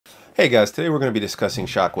Hey guys, today we're going to be discussing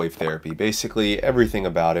shockwave therapy. Basically everything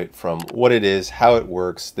about it, from what it is, how it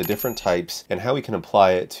works, the different types, and how we can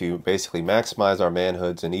apply it to basically maximize our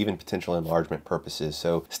manhoods and even potential enlargement purposes.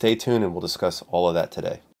 So stay tuned and we'll discuss all of that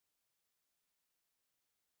today.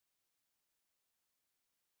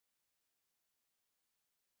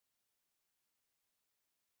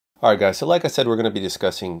 Alright guys, so like I said, we're going to be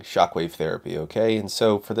discussing shockwave therapy, okay? And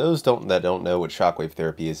so for those that don't know what shockwave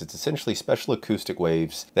therapy is, it's essentially special acoustic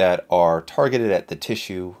waves that are targeted at the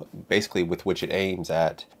tissue, basically with which it aims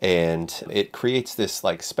at, and it creates this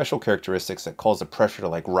like special characteristics that cause the pressure to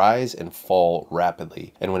like rise and fall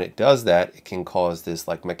rapidly. And when it does that, it can cause this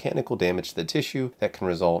like mechanical damage to the tissue that can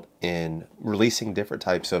result in releasing different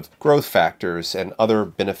types of growth factors and other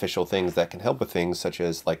beneficial things that can help with things such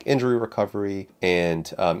as like injury recovery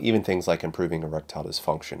and even things like improving erectile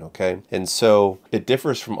dysfunction, okay? And so it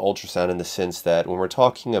differs from ultrasound in the sense that when we're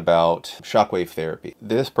talking about shockwave therapy,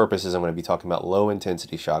 this purpose is I'm going to be talking about low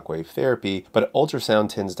intensity shockwave therapy, but ultrasound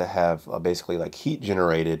tends to have basically like heat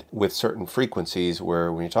generated with certain frequencies,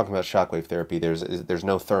 where when you're talking about shockwave therapy, there's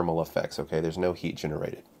no thermal effects, okay? There's no heat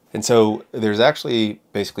generated. And so there's actually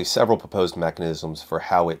basically several proposed mechanisms for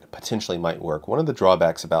how it potentially might work. One of the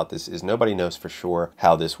drawbacks about this is nobody knows for sure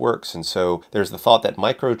how this works. And so there's the thought that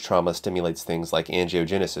microtrauma stimulates things like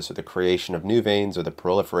angiogenesis, or the creation of new veins, or the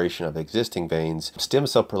proliferation of existing veins, stem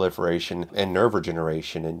cell proliferation, and nerve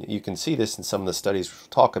regeneration. And you can see this in some of the studies we'll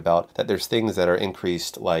talk about, that there's things that are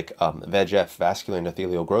increased like VEGF, vascular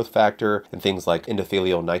endothelial growth factor, and things like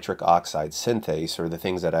endothelial nitric oxide synthase, or the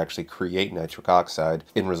things that actually create nitric oxide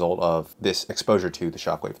in result of this exposure to the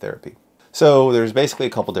shockwave therapy. So there's basically a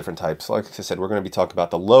couple different types. Like I said, we're going to be talking about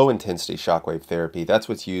the low intensity shockwave therapy. That's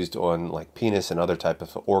what's used on like penis and other type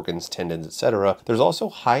of organs, tendons, etc. There's also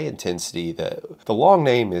high intensity. The long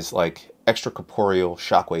name is like extracorporeal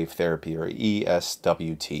shockwave therapy, or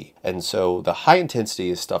ESWT. And so the high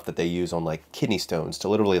intensity is stuff that they use on like kidney stones to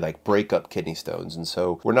literally like break up kidney stones. And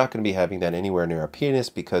so we're not going to be having that anywhere near our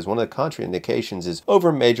penis, because one of the contraindications is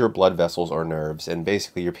over major blood vessels or nerves. And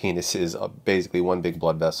basically your penis is basically one big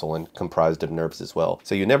blood vessel and comprised of nerves as well.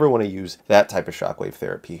 So you never want to use that type of shockwave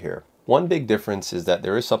therapy here. One big difference is that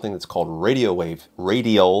there is something that's called radial wave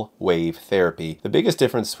therapy. The biggest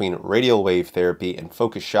difference between radial wave therapy and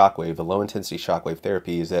focused shockwave, the low intensity shockwave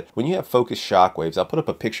therapy, is that when you have focused shockwaves, I'll put up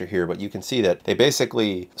a picture here, but you can see that they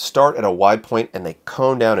basically start at a wide point and they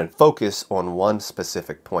cone down and focus on one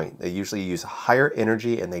specific point. They usually use higher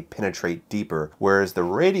energy and they penetrate deeper, whereas the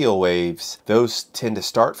radial waves, those tend to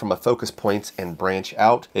start from a focus point and branch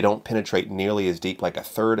out. They don't penetrate nearly as deep, like a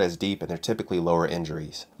third as deep, and they're typically lower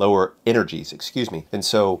energies, excuse me. And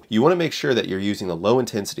so you want to make sure that you're using the low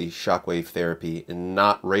intensity shockwave therapy and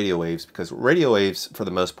not radio waves, because radio waves for the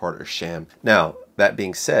most part are sham. Now, that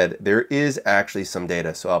being said, there is actually some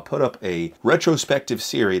data. So I'll put up a retrospective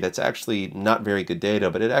series that's actually not very good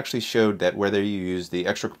data, but it actually showed that whether you use the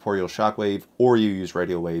extracorporeal shockwave or you use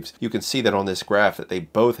radio waves, you can see that on this graph that they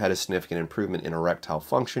both had a significant improvement in erectile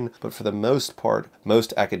function. But for the most part,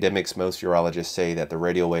 most academics, most urologists say that the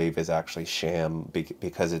radio wave is actually sham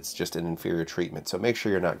because it's just an inferior treatment. So make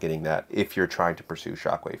sure you're not getting that if you're trying to pursue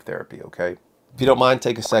shockwave therapy, okay? If you don't mind,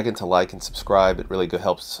 take a second to like and subscribe. It really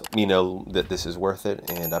helps me know that this is worth it,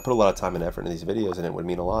 and I put a lot of time and effort in these videos, and it would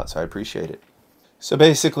mean a lot, so I appreciate it. So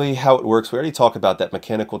basically how it works, we already talked about that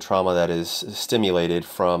mechanical trauma that is stimulated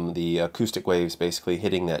from the acoustic waves basically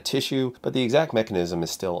hitting that tissue, but the exact mechanism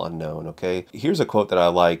is still unknown, okay? Here's a quote that I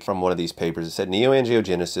like from one of these papers. It said,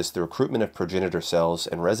 "Neoangiogenesis, the recruitment of progenitor cells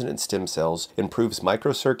and resident stem cells, improves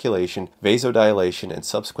microcirculation, vasodilation, and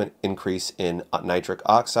subsequent increase in nitric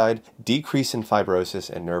oxide, decrease in fibrosis,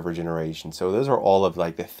 and nerve regeneration." So those are all of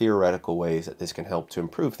like the theoretical ways that this can help to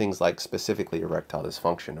improve things like specifically erectile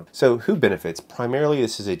dysfunction. So who benefits? Primarily,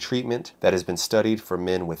 this is a treatment that has been studied for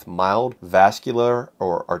men with mild vascular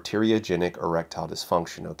or arteriogenic erectile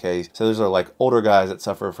dysfunction, okay? So those are like older guys that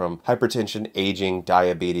suffer from hypertension, aging,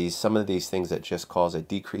 diabetes, some of these things that just cause a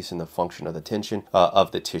decrease in the function of the tension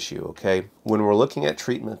of the tissue, okay? When we're looking at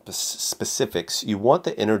treatment specifics, you want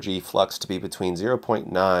the energy flux to be between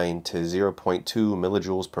 0.9 to 0.2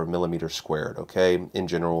 millijoules per millimeter squared, okay? In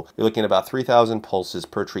general, you're looking at about 3,000 pulses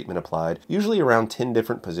per treatment applied. Usually around 10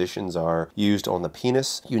 different positions are used on on the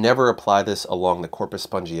penis. You never apply this along the corpus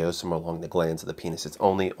spongiosum or along the glands of the penis. It's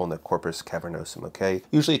only on the corpus cavernosum, okay?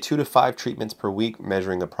 Usually 2 to 5 treatments per week,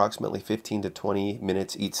 measuring approximately 15 to 20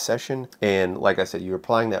 minutes each session. And like I said, you're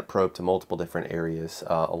applying that probe to multiple different areas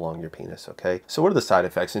along your penis, okay? So what are the side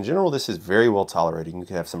effects? In general, this is very well tolerated. You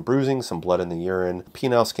can have some bruising, some blood in the urine,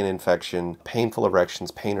 penile skin infection, painful erections,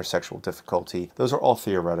 pain or sexual difficulty. Those are all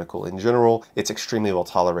theoretical. In general, it's extremely well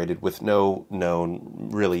tolerated with no known,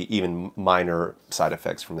 really even minor side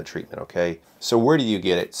effects from the treatment, okay? So where do you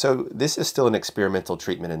get it? So this is still an experimental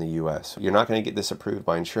treatment in the US. You're not going to get this approved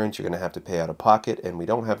by insurance. You're going to have to pay out of pocket, and we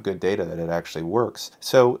don't have good data that it actually works.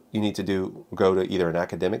 So you need to go to either an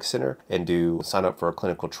academic center and sign up for a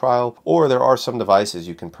clinical trial, or there are some devices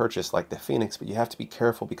you can purchase like the Phoenix, but you have to be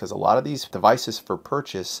careful because a lot of these devices for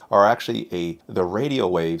purchase are actually the radio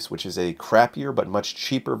waves, which is a crappier but much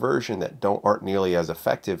cheaper version that aren't nearly as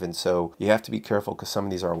effective, and so you have to be careful because some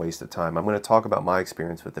of these are a waste of time. I'm going to talk about my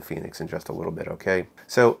experience with the Phoenix in just a little bit, okay?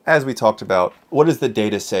 So as we talked about, what does the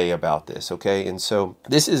data say about this, okay? And so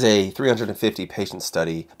this is a 350 patient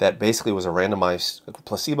study that basically was a randomized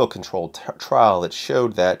placebo-controlled trial that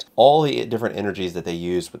showed that all the different energies that they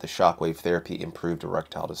used with the shockwave therapy improved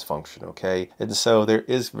erectile dysfunction, okay? And so there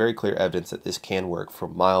is very clear evidence that this can work for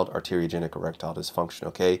mild arteriogenic erectile dysfunction,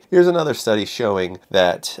 okay? Here's another study showing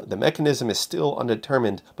that the mechanism is still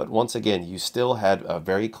undetermined, but once again, you still had a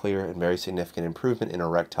very clear and very significant improvement in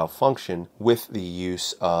erectile function with the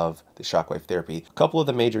use of the shockwave therapy. A couple of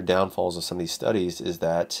the major downfalls of some of these studies is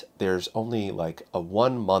that there's only like a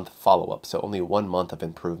 1-month follow-up, so only 1 month of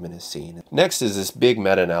improvement is seen. Next is this big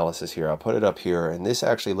meta-analysis here. I'll put it up here, and this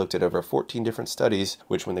actually looked at over 14 different studies,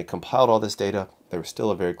 which when they compiled all this data, there was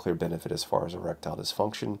still a very clear benefit as far as erectile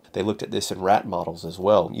dysfunction. They looked at this in rat models as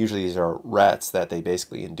well. Usually these are rats that they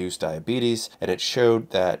basically induce diabetes, and it showed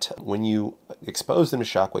that when you exposed them to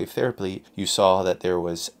shockwave therapy, you saw that there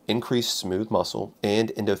was increased smooth muscle and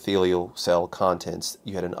endothelial cell contents.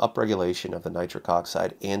 You had an upregulation of the nitric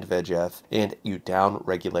oxide and VEGF, and you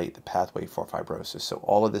downregulate the pathway for fibrosis. So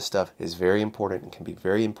all of this stuff is very important and can be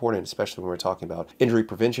very important, especially when we're talking about injury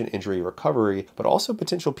prevention, injury recovery, but also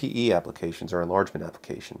potential PE applications or enlargement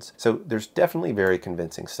applications. So there's definitely very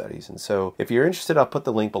convincing studies. And so if you're interested, I'll put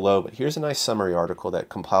the link below, but here's a nice summary article that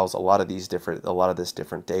compiles a lot of this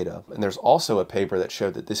different data. And there's also a paper that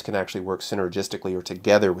showed that this can actually work synergistically or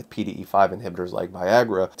together with PDE5 inhibitors like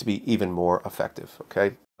Viagra to be even more effective,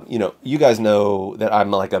 okay? You know, you guys know that I'm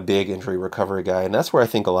like a big injury recovery guy, and that's where I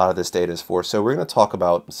think a lot of this data is for. So we're going to talk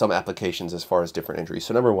about some applications as far as different injuries.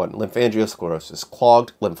 So number one, lymphangiosclerosis,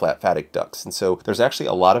 clogged lymphatic ducts. And so there's actually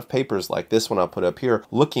a lot of papers like this one I'll put up here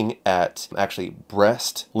looking at actually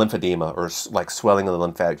breast lymphedema or like swelling of the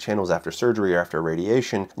lymphatic channels after surgery or after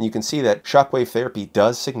radiation. And you can see that shockwave therapy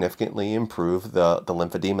does significantly improve the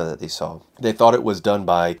lymphedema that they saw. They thought it was done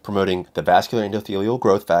by promoting the vascular endothelial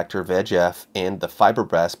growth factor, VEGF, and the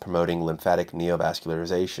fibroblast promoting lymphatic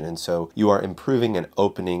neovascularization. And so you are improving and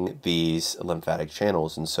opening these lymphatic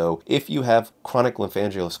channels. And so if you have chronic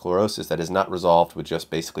lymphangiosclerosis that is not resolved with just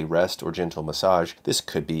basically rest or gentle massage, this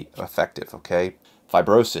could be effective, okay?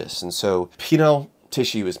 Fibrosis. And so penile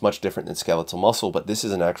tissue is much different than skeletal muscle, but this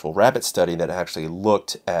is an actual rabbit study that actually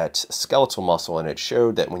looked at skeletal muscle, and it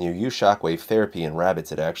showed that when you use shockwave therapy in rabbits,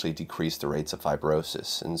 it actually decreased the rates of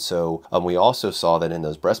fibrosis. And so we also saw that in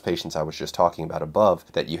those breast patients I was just talking about above,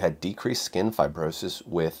 that you had decreased skin fibrosis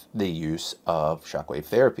with the use of shockwave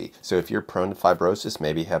therapy. So if you're prone to fibrosis,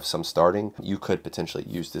 maybe have some starting, you could potentially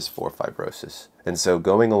use this for fibrosis. And so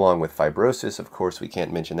going along with fibrosis, of course, we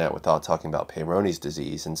can't mention that without talking about Peyronie's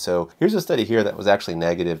disease. And so here's a study here that was actually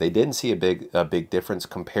negative. They didn't see a big difference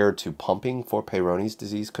compared to pumping for Peyronie's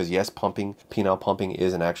disease, because yes, penile pumping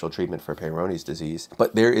is an actual treatment for Peyronie's disease.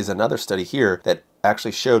 But there is another study here that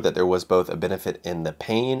actually showed that there was both a benefit in the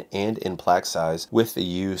pain and in plaque size with the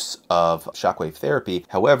use of shockwave therapy.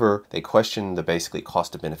 However, they questioned the basically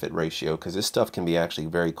cost to benefit ratio, because this stuff can be actually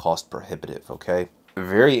very cost prohibitive, okay?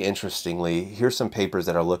 Very interestingly, here's some papers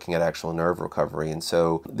that are looking at actual nerve recovery. And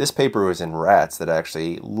so this paper was in rats that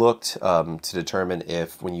actually looked to determine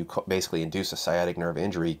if when you basically induce a sciatic nerve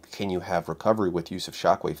injury, can you have recovery with use of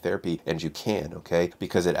shockwave therapy? And you can, okay?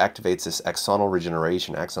 Because it activates this axonal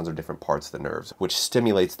regeneration. Axons are different parts of the nerves, which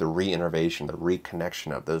stimulates the reinnervation, the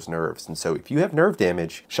reconnection of those nerves. And so if you have nerve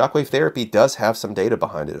damage, shockwave therapy does have some data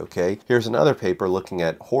behind it, okay? Here's another paper looking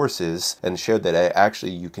at horses and showed that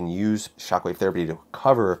actually you can use shockwave therapy to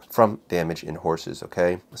recover from damage in horses,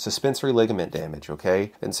 okay? Suspensory ligament damage,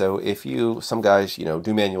 okay? And so if some guys,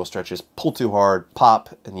 do manual stretches, pull too hard, pop,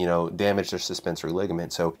 and, damage their suspensory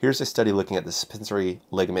ligament. So here's a study looking at the suspensory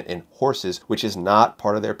ligament in horses, which is not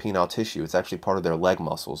part of their penile tissue. It's actually part of their leg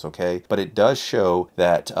muscles, okay? But it does show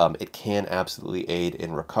that it can absolutely aid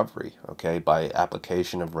in recovery, okay, by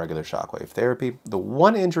application of regular shockwave therapy. The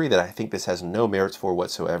one injury that I think this has no merits for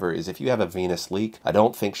whatsoever is if you have a venous leak. I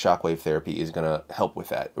don't think shockwave therapy is going to help with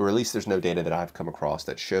that, or at least there's no data that I've come across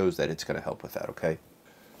that shows that it's going to help with that, okay?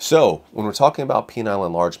 So when we're talking about penile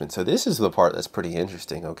enlargement, so this is the part that's pretty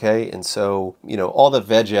interesting, okay? And so, all the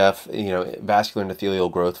VEGF, vascular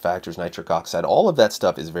endothelial growth factors, nitric oxide, all of that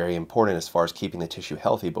stuff is very important as far as keeping the tissue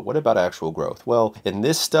healthy, but what about actual growth? Well, in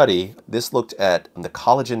this study, this looked at the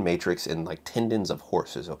collagen matrix in like tendons of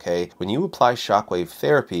horses, okay? When you apply shockwave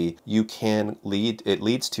therapy, it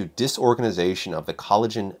leads to disorganization of the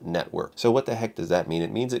collagen network. So what the heck does that mean?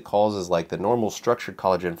 It means it causes like the normal structured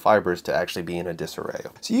collagen fibers to actually be in a disarray.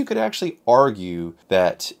 So you could actually argue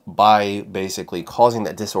that by basically causing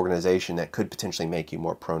that disorganization, that could potentially make you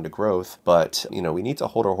more prone to growth. But, we need to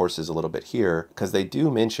hold our horses a little bit here, because they do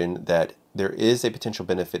mention that there is a potential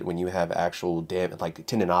benefit when you have actual damage, like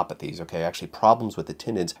tendinopathies, okay, actually problems with the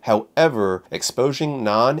tendons. However, exposing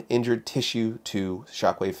non-injured tissue to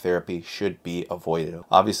shockwave therapy should be avoided.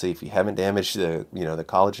 Obviously, if you haven't damaged the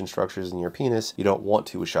collagen structures in your penis, you don't want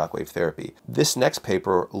to with shockwave therapy. This next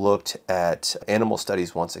paper looked at animal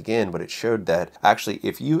studies once again, but it showed that actually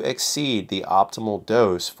if you exceed the optimal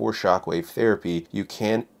dose for shockwave therapy, you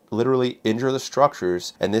can literally injure the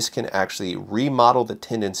structures, and this can actually remodel the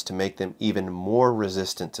tendons to make them even more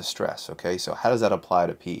resistant to stress, okay? So how does that apply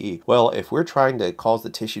to PE? Well, if we're trying to cause the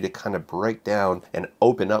tissue to kind of break down and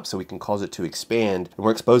open up so we can cause it to expand, and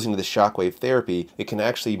we're exposing to the shockwave therapy, it can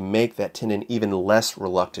actually make that tendon even less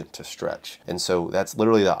reluctant to stretch. And so that's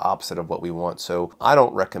literally the opposite of what we want. So I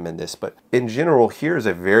don't recommend this, but in general, here's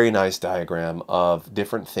a very nice diagram of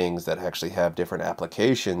different things that actually have different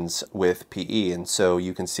applications with PE. And so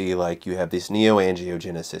you can see like you have this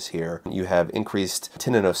neoangiogenesis here. You have increased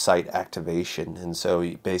tendinocyte activation. And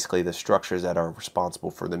so basically the structures that are responsible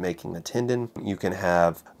for making the tendon. You can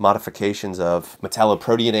have modifications of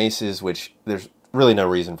metalloproteinases, which there's really no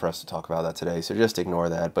reason for us to talk about that today, so just ignore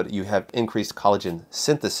that. But you have increased collagen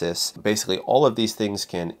synthesis. Basically, all of these things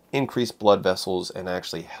can increase blood vessels and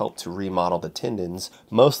actually help to remodel the tendons,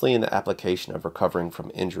 mostly in the application of recovering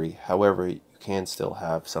from injury. However, you can still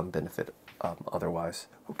have some benefit otherwise.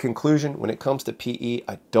 Conclusion, when it comes to PE,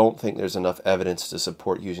 I don't think there's enough evidence to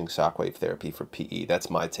support using shockwave therapy for PE. That's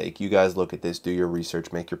my take. You guys look at this, do your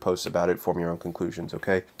research, make your posts about it, form your own conclusions,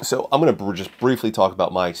 okay? So I'm going to just briefly talk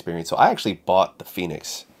about my experience. So I actually bought the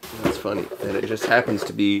Phoenix. That's funny. And it just happens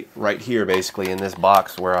to be right here, basically, in this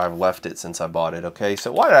box where I've left it since I bought it, okay?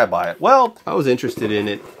 So why did I buy it? Well, I was interested in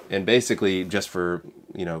it, and basically just for,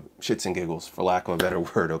 shits and giggles, for lack of a better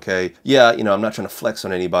word, okay? Yeah, I'm not trying to flex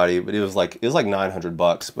on anybody, but it was like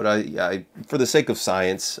 $900, but I for the sake of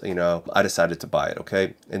science, I decided to buy it,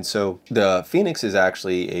 okay? And so the Phoenix is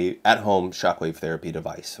actually a at-home shockwave therapy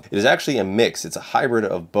device. It is actually a mix. It's a hybrid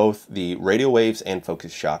of both the radio waves and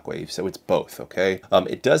focused shockwave, so it's both, okay?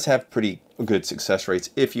 It does have pretty good success rates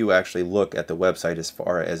if you actually look at the website as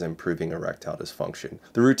far as improving erectile dysfunction.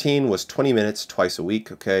 The routine was 20 minutes twice a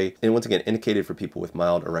week, okay? And once again, indicated for people with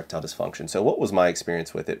mild erectile dysfunction. So what was my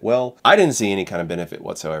experience with it? Well, I didn't see any kind of benefit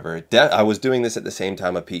whatsoever. I was doing this at the same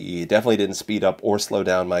time of PE. It definitely didn't speed up or slow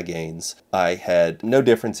down my gains. I had no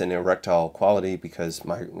difference in erectile quality because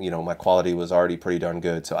my quality was already pretty darn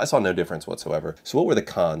good. So I saw no difference whatsoever. So what were the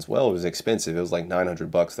cons? Well, it was expensive. It was like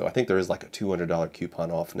 $900 though. I think there is like a $200 coupon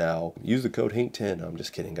off now. Use the code HINK10. I'm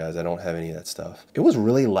just kidding, guys. I don't have any of that stuff. It was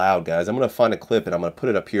really loud, guys. I'm going to find a clip and I'm going to put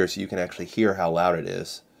it up here so you can actually hear how loud it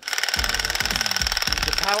is.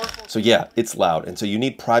 So yeah, it's loud, and so you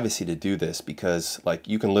need privacy to do this because like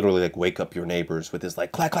you can literally like wake up your neighbors with this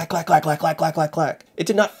like clack clack clack clack clack clack clack clack clack. It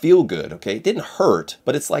did not feel good, okay? It didn't hurt,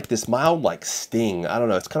 but it's like this mild like sting. I don't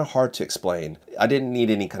know, it's kind of hard to explain. I didn't need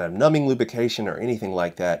any kind of numbing lubrication or anything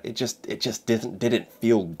like that. It just didn't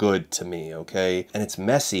feel good to me, okay? And it's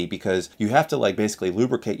messy because you have to like basically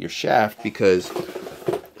lubricate your shaft because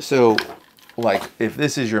so like if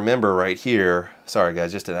this is your member right here, sorry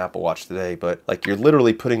guys, just an Apple Watch today, but like you're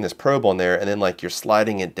literally putting this probe on there and then like you're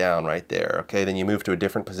sliding it down right there, okay? Then you move to a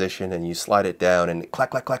different position and you slide it down and it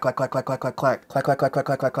clack, clack, clack, clack, clack, clack, clack, clack, clack, clack, clack, clack, clack,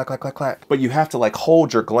 clack, clack, clack, clack, clack, clack. But you have to like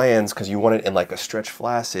hold your glands because you want it in like a stretch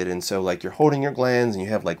flaccid, and so like you're holding your glands and you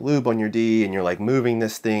have like lube on your D and you're like moving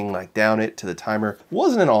this thing like down it to the timer.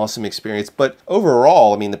 Wasn't an awesome experience, but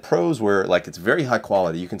overall, I mean, the pros were like, it's very high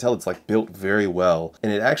quality. You can tell it's like built very well,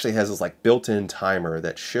 and it actually has this like built-in timer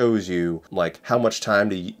that shows you like how much time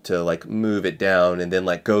to like move it down, and then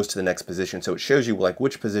like goes to the next position. So it shows you like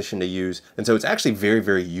which position to use, and so it's actually very,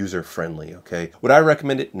 very user friendly. Okay, would I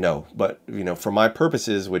recommend it? No, but you know, for my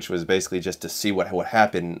purposes, which was basically just to see what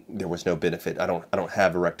happened, there was no benefit. I don't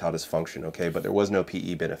have erectile dysfunction, okay, but there was no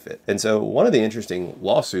PE benefit. And so one of the interesting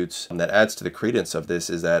lawsuits that adds to the credence of this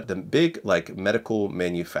is that the big like medical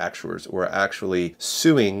manufacturers were actually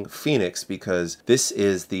suing Phoenix because this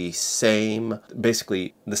is the same,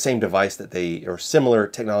 basically the same device that they, or similar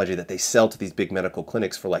technology that they sell to these big medical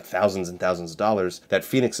clinics for like thousands and thousands of dollars, that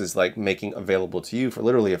Phoenix is like making available to you for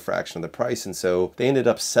literally a fraction of the price. And so they ended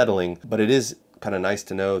up settling, but it is kind of nice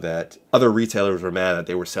to know that other retailers were mad that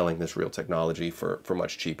they were selling this real technology for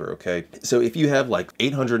much cheaper, okay? So if you have like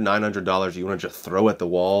 $800, $900 you want to just throw at the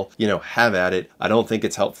wall, you know, have at it. I don't think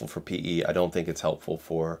it's helpful for PE. I don't think it's helpful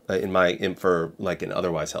for, for like an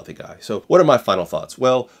otherwise healthy guy. So what are my final thoughts?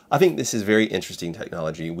 Well, I think this is very interesting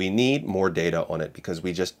technology. We need more data on it because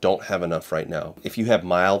we just don't have enough right now. If you have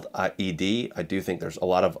mild ED, I do think there's a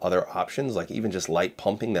lot of other options, like even just light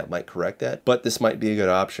pumping that might correct that, but this might be a good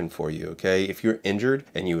option for you, okay? If you're injured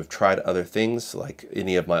and you have tried other things like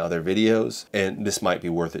any of my other videos, and this might be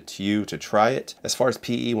worth it to you to try it. As far as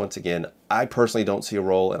PE, once again, I personally don't see a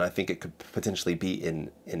role, and I think it could potentially be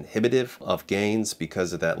inhibitive of gains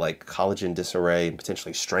because of that like collagen disarray and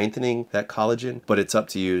potentially strengthening that collagen, but it's up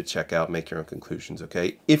to you to check out, make your own conclusions,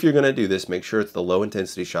 okay? If you're gonna do this, make sure it's the low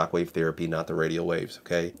intensity shockwave therapy, not the radial waves,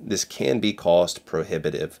 okay? This can be cost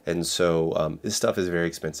prohibitive, and so this stuff is very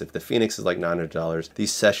expensive. The Phoenix is like $900.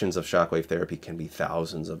 These sessions of shockwave therapy can be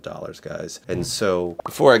thousands of dollars, guys. And so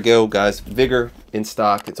before I go, guys, VIGOR in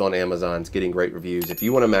stock, it's on Amazon, it's getting great reviews. If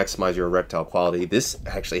you wanna maximize your erectile quality, this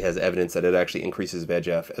actually has evidence that it actually increases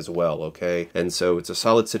VEGF as well, okay? And so it's a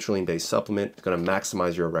solid citrulline based supplement. It's going to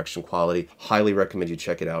maximize your erection quality. Highly recommend you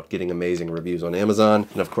check it out. Getting amazing reviews on Amazon.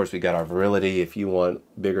 And of course we got our virility. If you want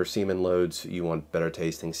bigger semen loads, you want better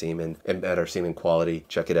tasting semen and better semen quality,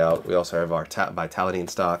 check it out. We also have our vitality in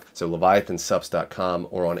stock. So leviathansubs.com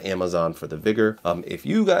or on Amazon for the VIGOR. If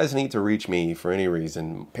you guys need to reach me for any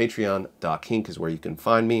reason, patreon.kink is where you can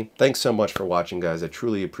find me. Thanks so much for watching, guys. I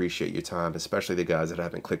truly appreciate your time, especially the guys that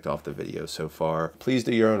haven't clicked off the video so far. Please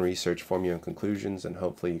do your own research, form your own conclusions, and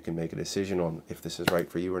hopefully you can make a decision on if this is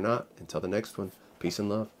right for you or not. Until the next one, peace and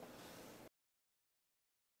love.